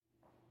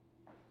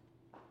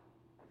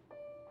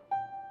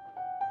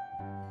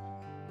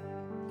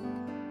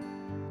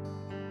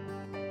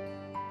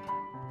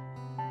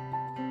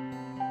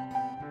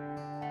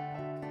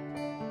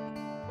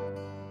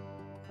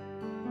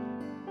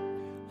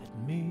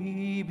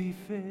be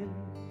filled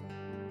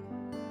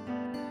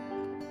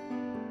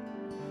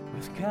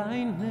with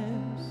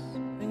kindness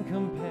and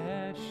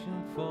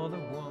compassion for the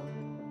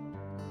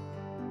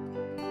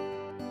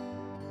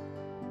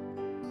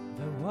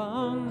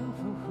one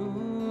for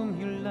whom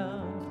you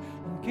loved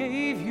and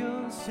gave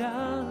your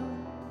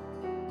Son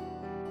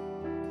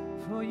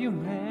for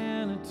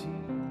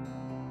humanity.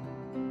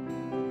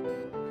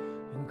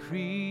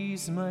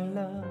 Increase my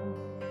love.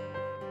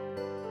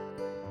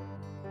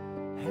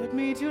 Help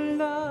me to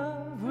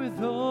love with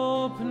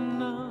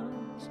open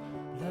arms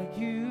like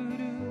you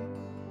do.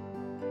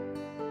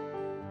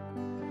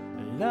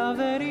 A love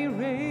that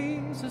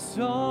erases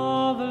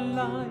all the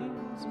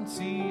lies and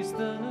sees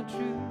the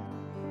truth.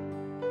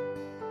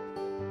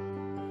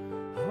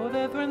 Oh,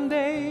 that when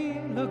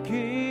they look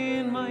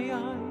in my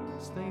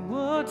eyes, they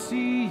would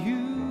see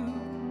you.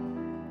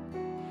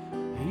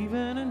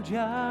 Even in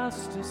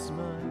just a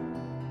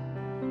smile,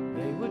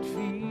 they would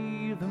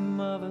feel the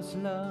mother's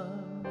love.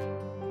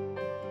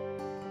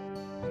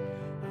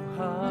 Oh,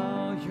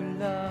 how you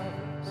love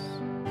us.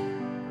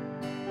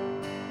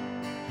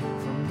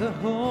 From the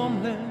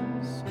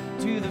homeless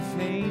to the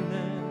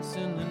famous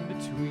and in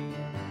between.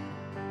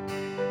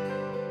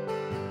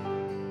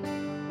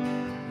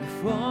 You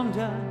formed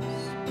us,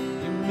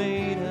 you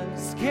made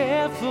us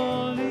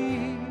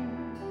carefully,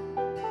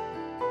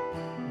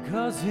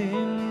 'cause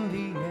in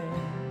the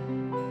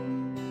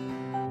end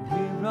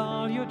we're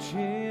all your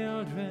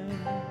children.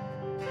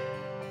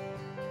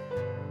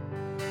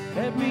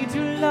 Help me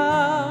to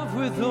love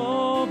with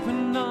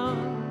open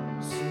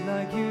arms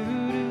like you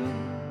do.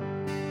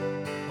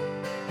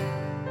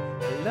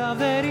 A love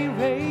that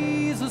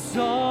erases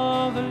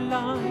all the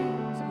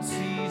lies and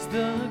sees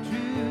the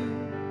truth.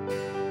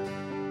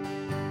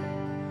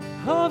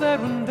 Oh, that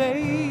when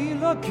they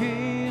look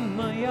in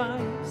my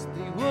eyes,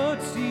 they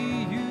would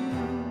see you.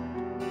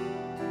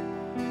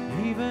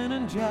 Even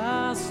in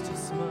just a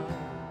smile,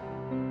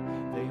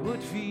 they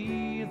would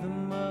feel the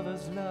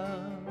mother's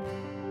love.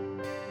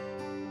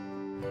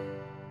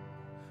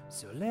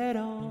 So let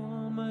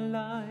all my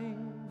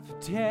life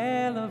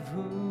tell of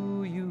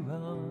who you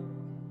are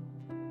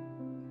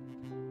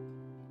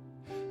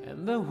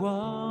and the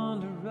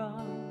wonder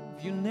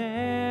of your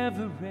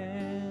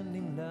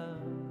never-ending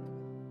love.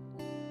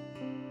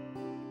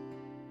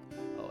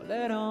 Oh,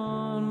 let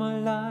all my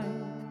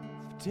life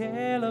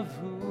tell of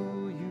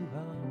who you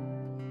are,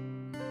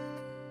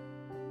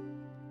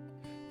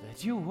 that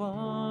you're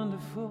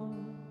wonderful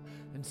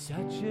and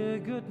such a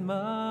good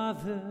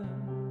mother.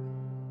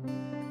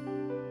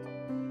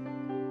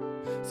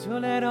 So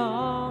let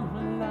all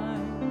my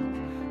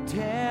life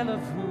tell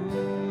of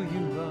who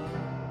you are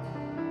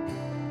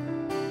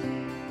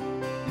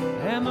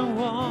and the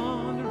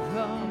wonder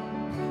of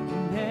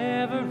your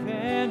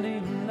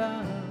never-ending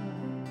love.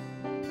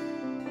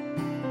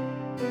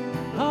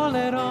 Oh,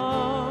 let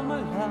all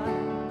my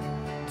life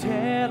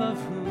tell of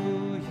who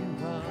you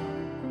are,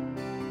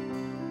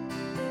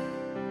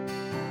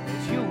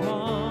 that you're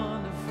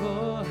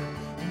wonderful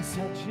and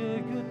such a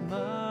good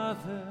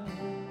mother.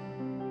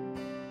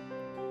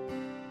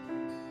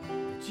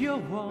 You're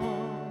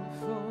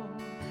wonderful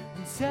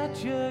and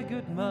such a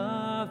good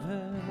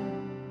mother.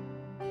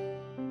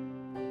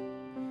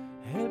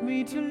 Help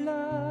me to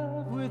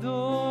love with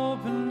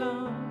open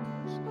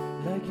arms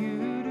like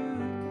you do.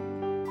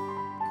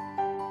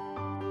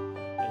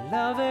 A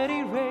love that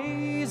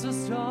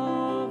erases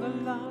all the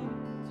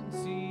lies and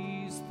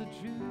sees the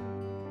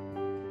truth.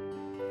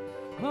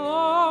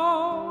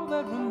 Oh,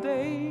 that when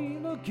they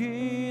look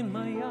in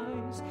my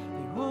eyes,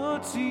 they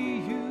would see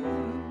you.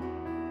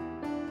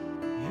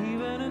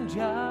 Even in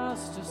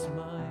just a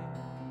smile,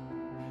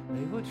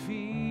 they would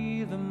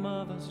feel the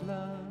mother's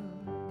love.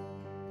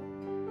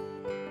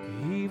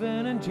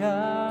 Even in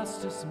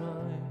just a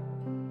smile,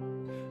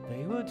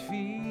 they would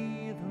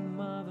feel the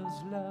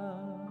mother's love.